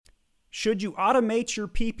Should you automate your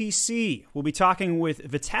PPC? We'll be talking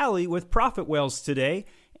with Vitaly with Profit Whales today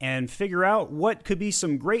and figure out what could be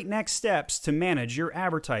some great next steps to manage your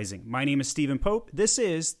advertising. My name is Stephen Pope. This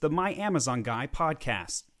is the My Amazon Guy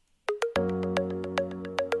podcast.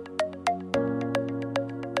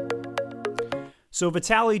 So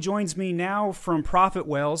Vitaly joins me now from Profit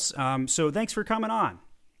Whales. So thanks for coming on.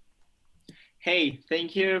 Hey,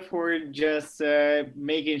 thank you for just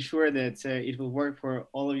making sure that it will work for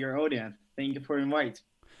all of your audience. Thank you for the invite.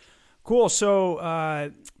 Cool.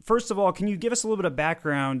 So first of all, can you give us a little bit of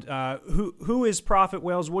background? Who is Profit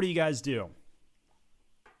Whales? What do you guys do?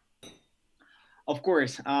 Of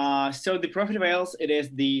course. So the Profit Whales, it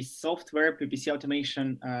is the software PPC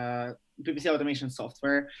automation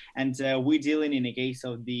software, and we dealing in a case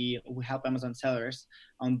of we help Amazon sellers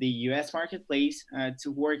on the US marketplace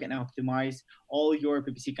to work and optimize all your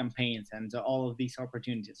PPC campaigns and all of these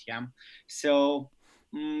opportunities. Yeah. So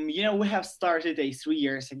we have started 3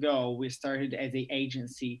 years ago. We started as an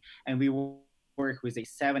agency, and we work with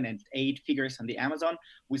 7 and 8 figures on the Amazon.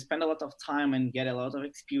 We spend a lot of time and get a lot of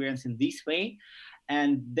experience in this way.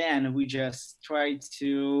 And then we just try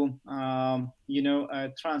to,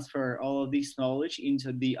 transfer all of this knowledge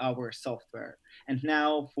into our software. And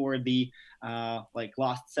now for the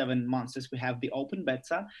last 7 months, we have the open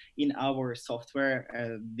beta in our software.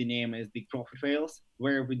 The name is the Profit Whales,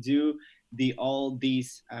 where we do all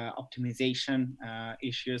these optimization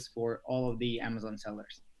issues for all of the Amazon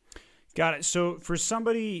sellers. Got it. So for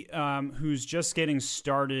somebody who's just getting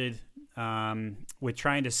started with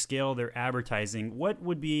trying to scale their advertising, what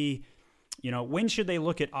would be, when should they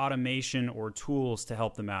look at automation or tools to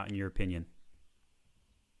help them out, in your opinion?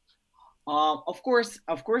 Of course,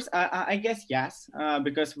 I guess yes,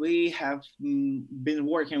 because we have been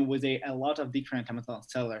working with a lot of different Amazon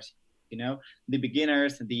sellers. The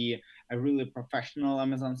beginners, the really professional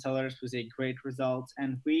Amazon sellers with a great results,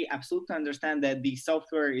 and we absolutely understand that the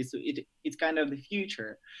software it's kind of the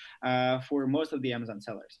future for most of the Amazon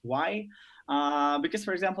sellers. Why? Because,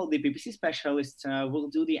 for example, the PPC specialists will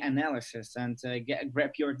do the analysis and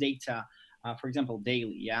grab your data. For example,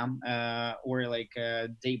 daily, or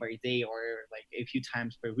day by day, or like a few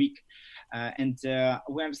times per week, and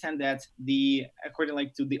we understand that according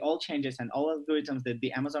to the all changes and all algorithms that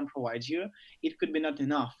the Amazon provides you, it could be not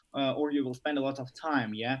enough, or you will spend a lot of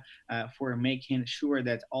time, for making sure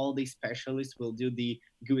that all these specialists will do the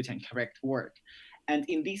good and correct work. And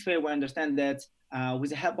in this way, we understand that with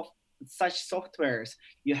the help of such softwares,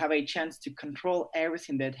 you have a chance to control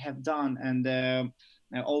everything that have done, and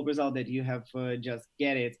all result that you have just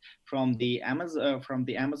get it from the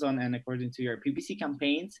Amazon, and according to your PPC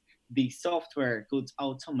campaigns, the software could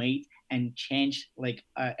automate and change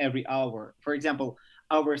every hour. For example,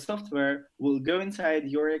 our software will go inside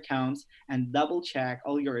your accounts and double check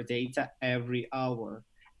all your data every hour.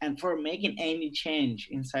 And for making any change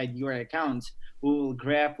inside your account, we will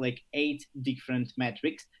grab 8 different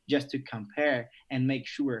metrics just to compare and make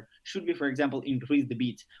sure, should we, for example, increase the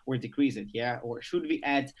bid or decrease it, or should we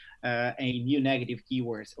add a new negative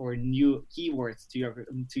keywords or new keywords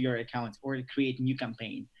to your account, or create new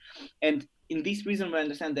campaign. And in this reason, we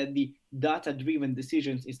understand that the data-driven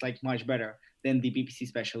decisions is much better than the PPC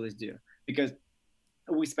specialists do, because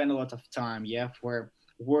we spend a lot of time, for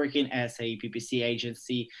working as a PPC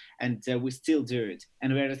agency, and we still do it.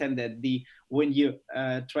 And we understand that when you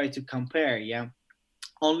try to compare,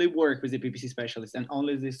 only work with the PPC specialist and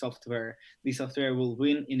only the software will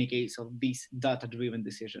win in the case of these data-driven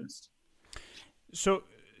decisions. So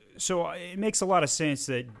it makes a lot of sense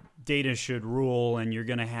that data should rule, and you're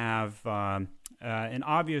going to have an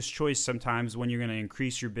obvious choice sometimes when you're going to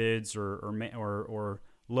increase your bids or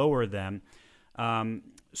lower them.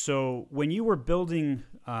 So when you were building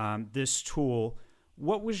this tool,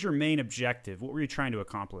 what was your main objective? What were you trying to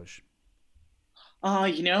accomplish?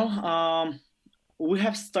 We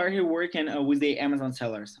have started working with the Amazon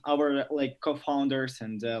sellers. Our co-founders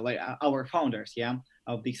and our founders,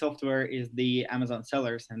 of the software is the Amazon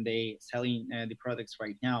sellers, and they selling the products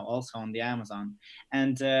right now also on the Amazon.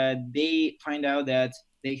 And they find out that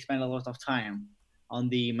they spend a lot of time on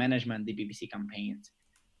the management, the PPC campaigns.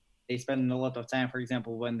 They spend a lot of time, for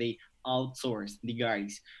example, when they outsource the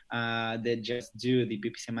guys that just do the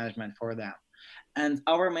PPC management for them. And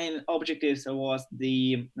our main objectives was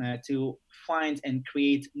the to find and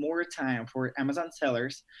create more time for Amazon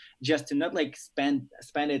sellers, just to not like spend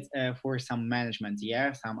it for some management,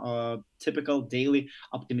 yeah, some typical daily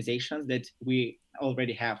optimizations that we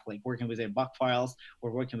already have, like working with a bug files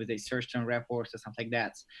or working with a search term reports or something like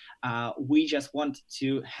that. We just want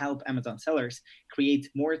to help Amazon sellers create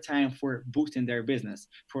more time for boosting their business,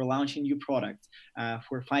 for launching new products,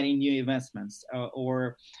 for finding new investments,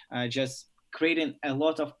 or just creating a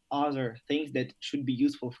lot of other things that should be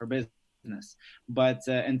useful for business. But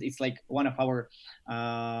and it's like one of our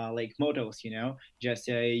like mottos, you know, just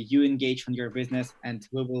you engage on your business and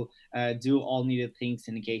we will do all needed things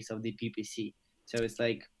in the case of the PPC. So it's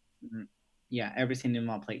like yeah, everything in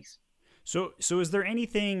one place. So is there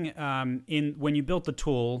anything in when you built the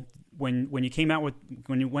tool, when you came out with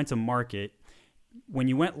when you went to market, when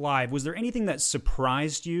you went live, was there anything that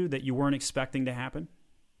surprised you that you weren't expecting to happen?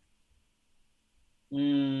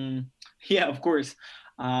 Mm, yeah, of course.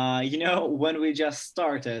 You know, when we just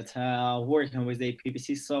started working with the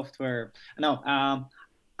PPC software, no,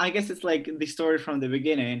 I guess it's like the story from the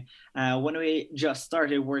beginning. When we just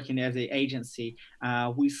started working as an agency,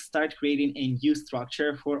 we start creating a new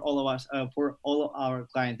structure for all of us, for all of our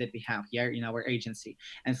clients that we have here in our agency.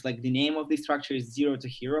 And it's like the name of the structure is Zero to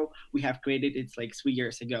Hero. We have created it's like 3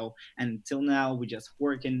 years ago, and till now we just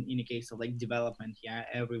work in a case of like development. Yeah,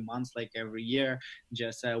 every month, like every year,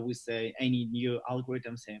 just with any new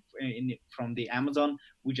algorithms from the Amazon,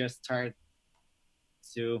 we just start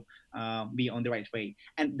to be on the right way.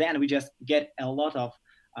 And then we just get a lot of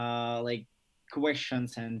like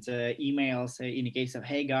questions and emails in the case of,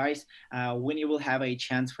 hey guys, when you will have a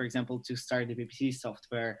chance, for example, to start the PPC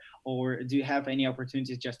software, or do you have any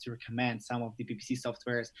opportunities just to recommend some of the PPC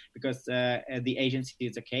softwares, because the agency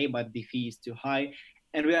is okay but the fee is too high.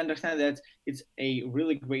 And we understand that it's a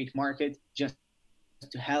really great market just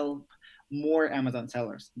to help more Amazon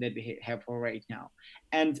sellers that we have for right now.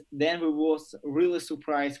 And then we was really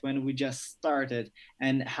surprised when we just started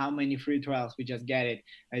and how many free trials we just get it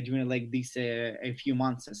during like these a few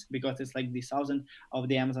months, because it's like the thousand of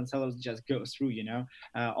the Amazon sellers just go through, you know,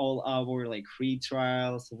 all our like free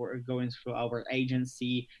trials. We're going through our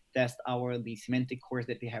agency, test our the semantic course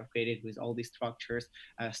that we have created with all these structures,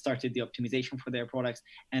 started the optimization for their products,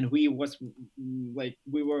 and we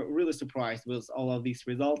were really surprised with all of these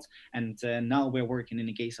results. And now we're working in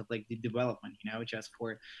the case of like the development, you know, just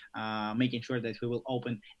for making sure that we will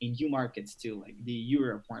open in new markets too, like the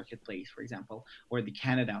Europe marketplace, for example, or the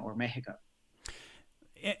Canada or Mexico.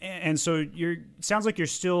 And so you're sounds like you're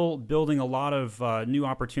still building a lot of new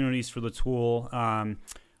opportunities for the tool.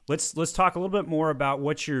 Let's talk a little bit more about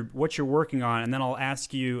what you're working on, and then I'll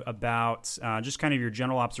ask you about just kind of your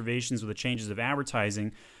general observations with the changes of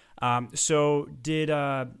advertising. So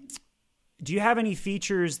do you have any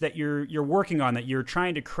features that you're working on that you're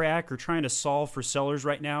trying to crack or trying to solve for sellers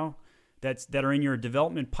right now that are in your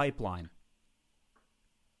development pipeline?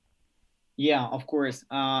 Yeah, of course.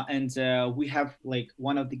 And we have like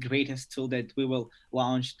one of the greatest tool that we will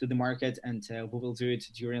launch to the market, and we will do it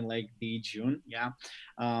during like the June. Yeah.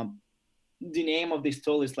 The name of this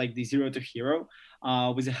tool is like the Zero to Hero.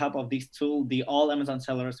 With the help of this tool, the all Amazon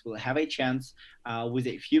sellers will have a chance with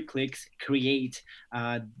a few clicks create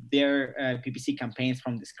their PPC campaigns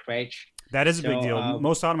from the scratch. That is a big So deal.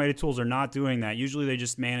 Most automated tools are not doing that. Usually they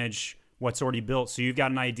just manage what's already built. So you've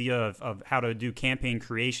got an idea of how to do campaign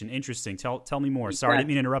creation. Interesting. Tell me more. Sorry, I didn't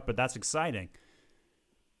mean to interrupt, but that's exciting.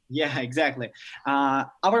 yeah, exactly.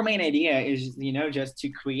 Our main idea is, you know, just to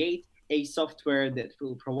create a software that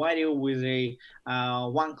will provide you with a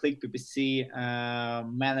one-click PPC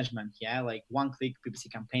management. Yeah, like one-click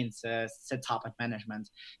PPC campaigns setup and management.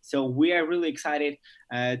 So we are really excited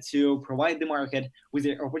to provide the market with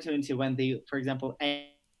the opportunity when they, for example,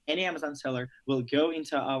 any Amazon seller will go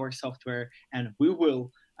into our software, and we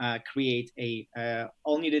will create a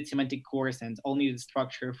all needed semantic course and all needed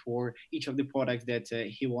structure for each of the products that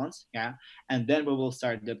he wants. Yeah, and then we will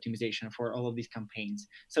start the optimization for all of these campaigns.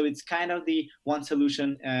 So it's kind of the one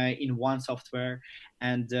solution in one software,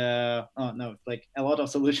 and oh no, it's like a lot of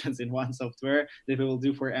solutions in one software that we will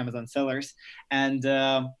do for Amazon sellers. And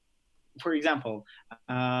for example,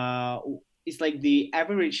 it's like the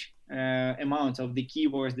average amount of the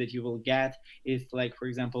keywords that you will get is like, for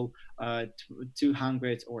example,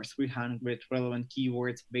 200 or 300 relevant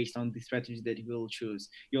keywords based on the strategy that you will choose.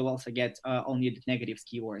 You'll also get only the negative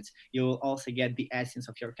keywords. You'll also get the essence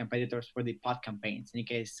of your competitors for the pod campaigns in the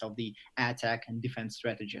case of the attack and defense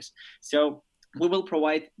strategies. So we will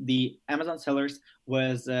provide the Amazon sellers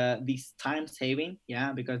with this time saving,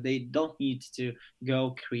 yeah, because they don't need to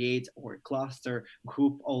go create or cluster,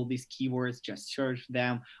 group all these keywords, just search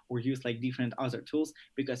them or use like different other tools,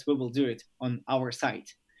 because we will do it on our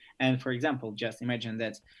site. And for example, just imagine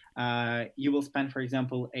that you will spend, for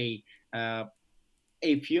example, uh,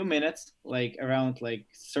 a few minutes, like around like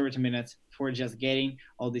 30 minutes, for just getting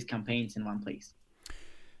all these campaigns in one place.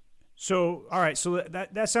 So, all right. So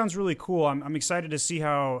that sounds really cool. I'm excited to see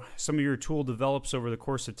how some of your tool develops over the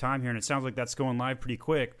course of time here, and it sounds like that's going live pretty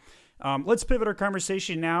quick. Let's pivot our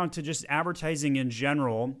conversation now to just advertising in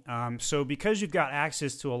general. So, because you've got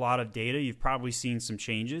access to a lot of data, you've probably seen some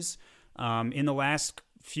changes. In the last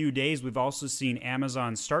few days, we've also seen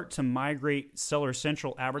Amazon start to migrate Seller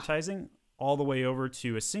Central advertising all the way over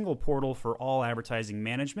to a single portal for all advertising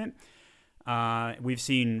management. We've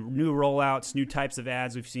seen new rollouts, new types of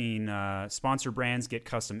ads. We've seen sponsor brands get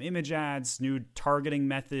custom image ads, new targeting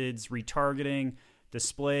methods, retargeting,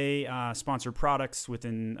 display sponsored products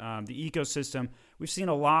within the ecosystem. We've seen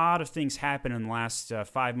a lot of things happen in the last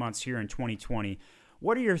 5 months here in 2020.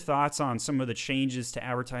 What are your thoughts on some of the changes to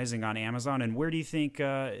advertising on Amazon, and where do you think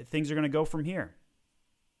things are going to go from here?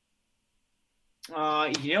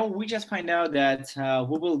 We just find out that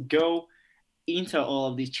we will go into all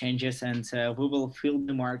of these changes, and we will fill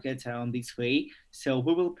the market on this way. So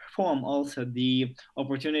we will perform also the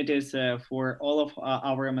opportunities for all of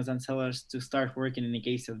our Amazon sellers to start working in the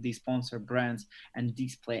case of these sponsored brands and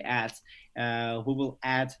display ads. We will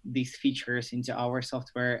add these features into our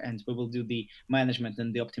software, and we will do the management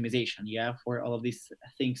and the optimization, yeah, for all of these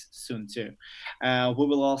things soon too. We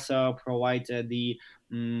will also provide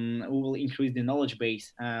we will increase the knowledge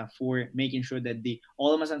base for making sure that the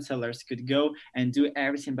all Amazon sellers could go and do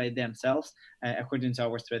everything by themselves according to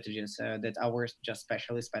our strategies that our just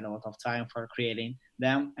specialists spend a lot of time for creating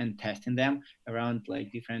them and testing them around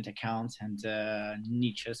like different accounts and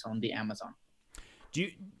niches on the Amazon. Do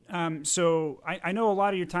you, I know a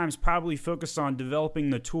lot of your time is probably focused on developing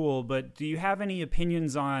the tool, but do you have any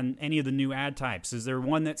opinions on any of the new ad types? Is there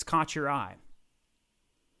one that's caught your eye?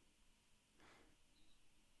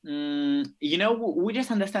 We just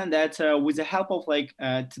understand that with the help of like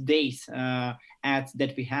today's ads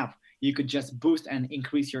that we have, you could just boost and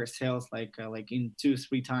increase your sales like in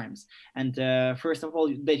 2-3 times. And first of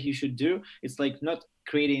all, that you should do is like not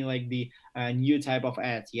creating like the new type of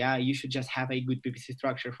ads. Yeah, you should just have a good PPC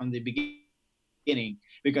structure from the beginning,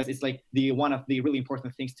 because it's like the one of the really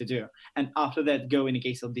important things to do. And after that, go in the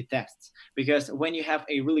case of the tests, because when you have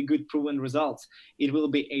a really good proven results, it will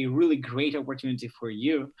be a really great opportunity for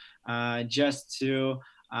you just to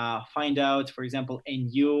find out, for example, a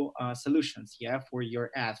new solutions, yeah, for your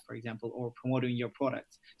ads, for example, or promoting your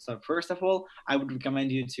products. So first of all, I would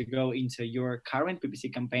recommend you to go into your current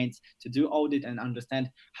PPC campaigns to do audit and understand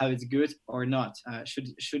how it's good or not.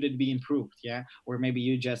 Should it be improved, yeah, or maybe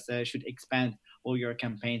you just should expand all your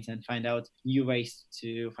campaigns and find out new ways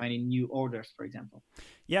to finding new orders, for example.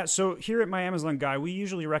 Yeah, so here at My Amazon Guy, we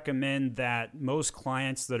usually recommend that most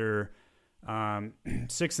clients that are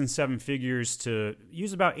 6 and 7 figures to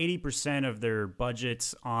use about 80% of their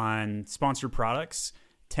budgets on sponsored products,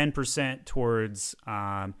 10% towards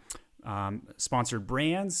sponsored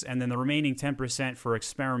brands, and then the remaining 10% for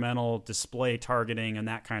experimental display targeting and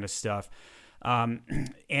that kind of stuff.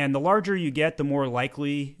 And the larger you get, the more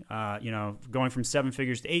likely, going from 7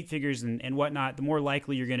 figures to 8 figures and whatnot, the more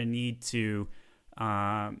likely you're going to need to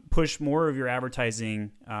push more of your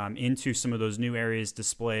advertising into some of those new areas,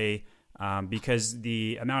 display, because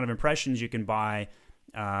the amount of impressions you can buy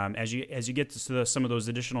as you get to some of those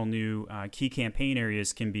additional new key campaign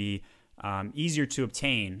areas can be easier to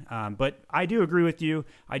obtain. But I do agree with you.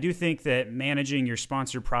 I do think that managing your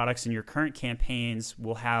sponsored products and your current campaigns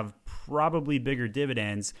will have probably bigger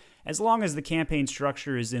dividends as long as the campaign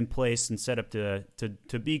structure is in place and set up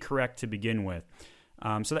to be correct to begin with.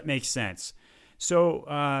 So that makes sense. So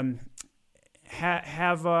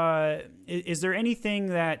is there anything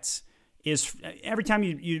that is, every time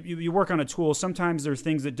you work on a tool, sometimes there's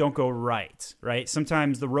things that don't go right?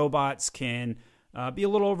 Sometimes the robots can be a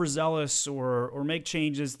little overzealous or make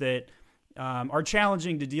changes that are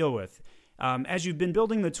challenging to deal with. As you've been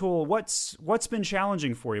building the tool, what's been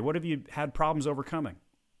challenging for you? What have you had problems overcoming?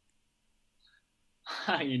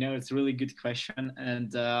 It's a really good question.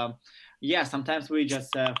 And yeah, sometimes we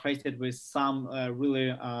just face it with some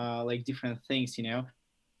really like different things,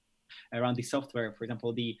 around the software. For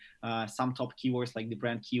example, the some top keywords like the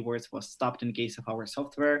brand keywords was stopped in case of our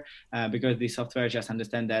software because the software just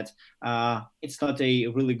understand that it's not a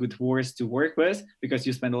really good words to work with, because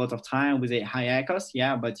you spend a lot of time with a high ACoS,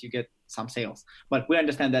 yeah, but you get some sales. But we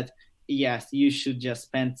understand that yes, you should just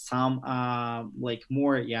spend some like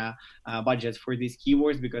more budget for these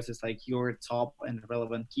keywords, because it's like your top and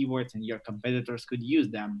relevant keywords, and your competitors could use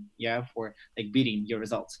them for like beating your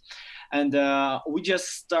results. And we just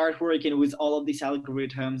start working with all of these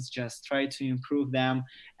algorithms, just try to improve them.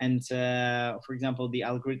 And for example, the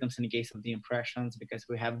algorithms in the case of the impressions, because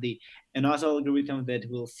we have the another algorithm that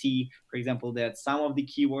will see, for example, that some of the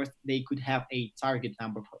keywords, they could have a target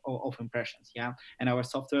number of impressions, and our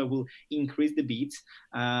software will increase the beats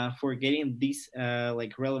for getting this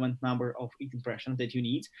like relevant number of impressions that you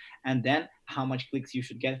need, and then how much clicks you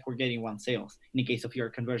should get for getting one sales in the case of your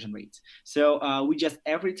conversion rates. So we just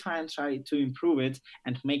every time try to improve it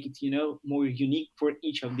and make it more unique for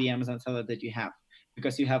each of the Amazon seller that you have,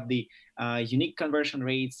 because you have the unique conversion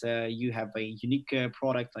rates, you have a unique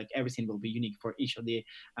product, like everything will be unique for each of the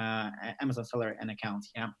Amazon seller and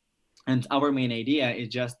accounts. And our main idea is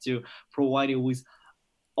just to provide you with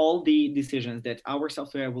all the decisions that our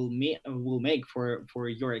software will make for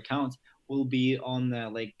your account will be on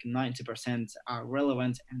like 90% are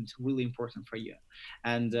relevant and really important for you.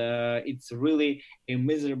 And it's really a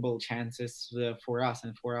miserable chances for us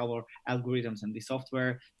and for our algorithms and the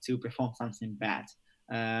software to perform something bad.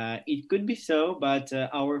 It could be so, but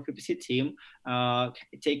our PPC team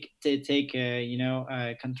take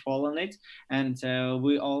control on it, and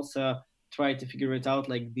we also try to figure it out,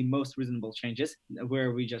 like the most reasonable changes,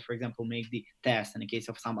 where we just, for example, make the test in the case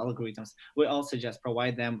of some algorithms. We also just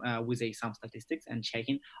provide them with some statistics and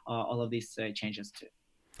checking all of these changes too.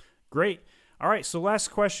 Great. All right, so last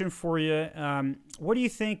question for you. What do you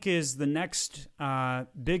think is the next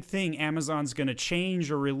big thing Amazon's going to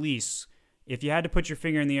change or release? If you had to put your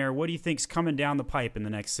finger in the air, what do you think's coming down the pipe in the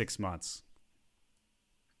next 6 months?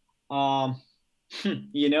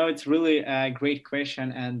 It's really a great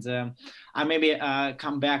question, and I maybe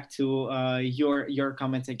come back to your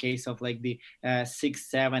comments in case of like the 6,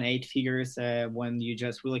 7, 8 figures when you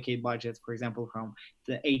just relocate budgets, for example, from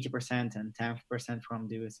the 80% and 10% from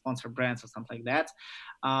the sponsored brands or something like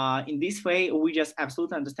that. In this way, we just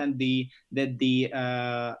absolutely understand that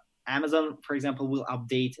the Amazon, for example, will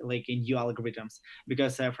update like in new algorithms,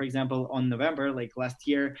 because, for example, on November, like last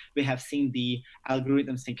year, we have seen the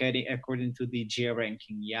algorithms according to the geo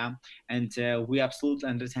ranking, and we absolutely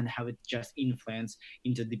understand how it just influence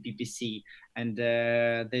into the PPC, and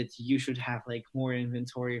that you should have like more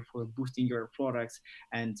inventory for boosting your products,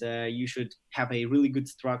 and you should have a really good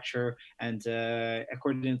structure, and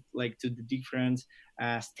according like to the different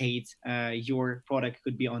states, your product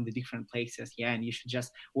could be on the different places, and you should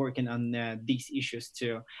just working on these issues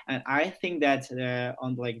too. And I think that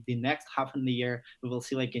on like the next half of the year, we will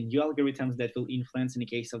see like a new algorithms that will influence in the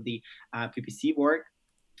case of the PPC work.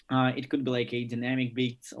 It could be like a dynamic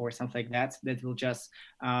beats or something like that will just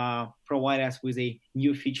provide us with a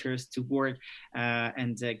new features to work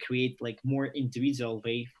and create like more individual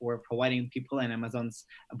way for providing people and Amazon's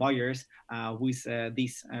buyers with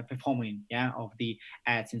this performing of the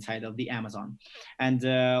ads inside of the Amazon. And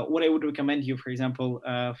what I would recommend you, for example,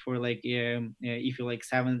 for like if you like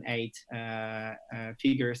 7, 8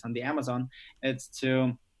 figures on the Amazon, it's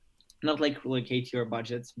to not like relocate your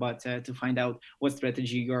budgets, but to find out what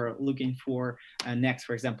strategy you're looking for next,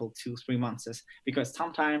 for example, 2-3 months. Because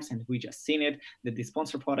sometimes, and we just seen it, that the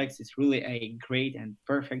sponsor products is really a great and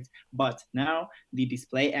perfect, but now the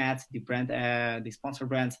display ads, the brand, the sponsor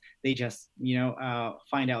brands, they just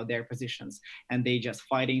find out their positions, and they just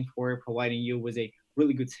fighting for providing you with a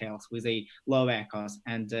really good sales with a low ad cost,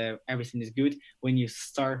 and everything is good when you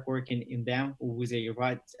start working in them with a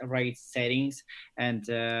right settings and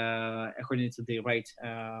according to the right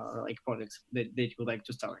like products that you would like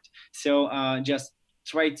to start. So just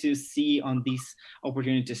try to see on these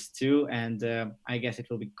opportunities too, and I guess it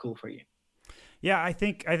will be cool for you. Yeah, I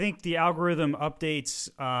think the algorithm updates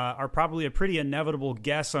are probably a pretty inevitable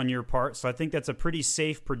guess on your part, so I think that's a pretty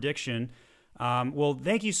safe prediction. Well,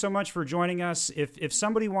 thank you so much for joining us. If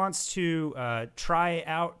somebody wants to try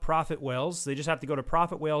out Profit Whales, they just have to go to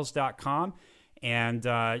profitwhales.com, and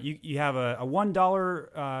you have a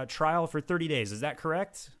 $1 trial for 30 days. Is that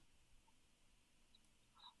correct?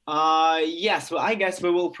 Yes. Well, I guess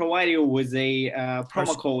we will provide you with a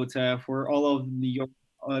promo code for all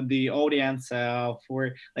of the audience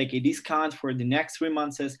for like a discount for the next 3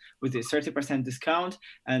 months with a 30% discount,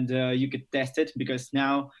 and you could test it, because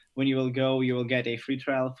now when you will go, you will get a free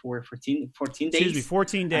trial for 14 days. Excuse me,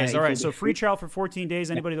 14 days. All right, so free trial for 14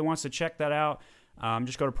 days. Anybody that wants to check that out,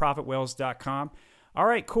 just go to profitwhales.com. All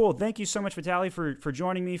right, cool. Thank you so much, Vitaly, for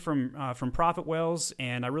joining me from Profit Whales,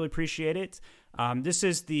 and I really appreciate it. This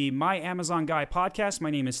is the My Amazon Guy podcast. My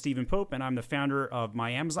name is Stephen Pope, and I'm the founder of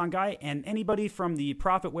My Amazon Guy. And anybody from the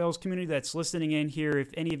Profit Whales community that's listening in here,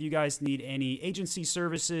 if any of you guys need any agency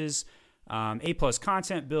services, A+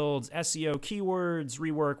 content builds, SEO, keywords,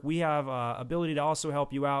 rework, we have ability to also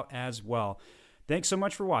help you out as well. Thanks so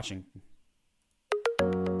much for watching.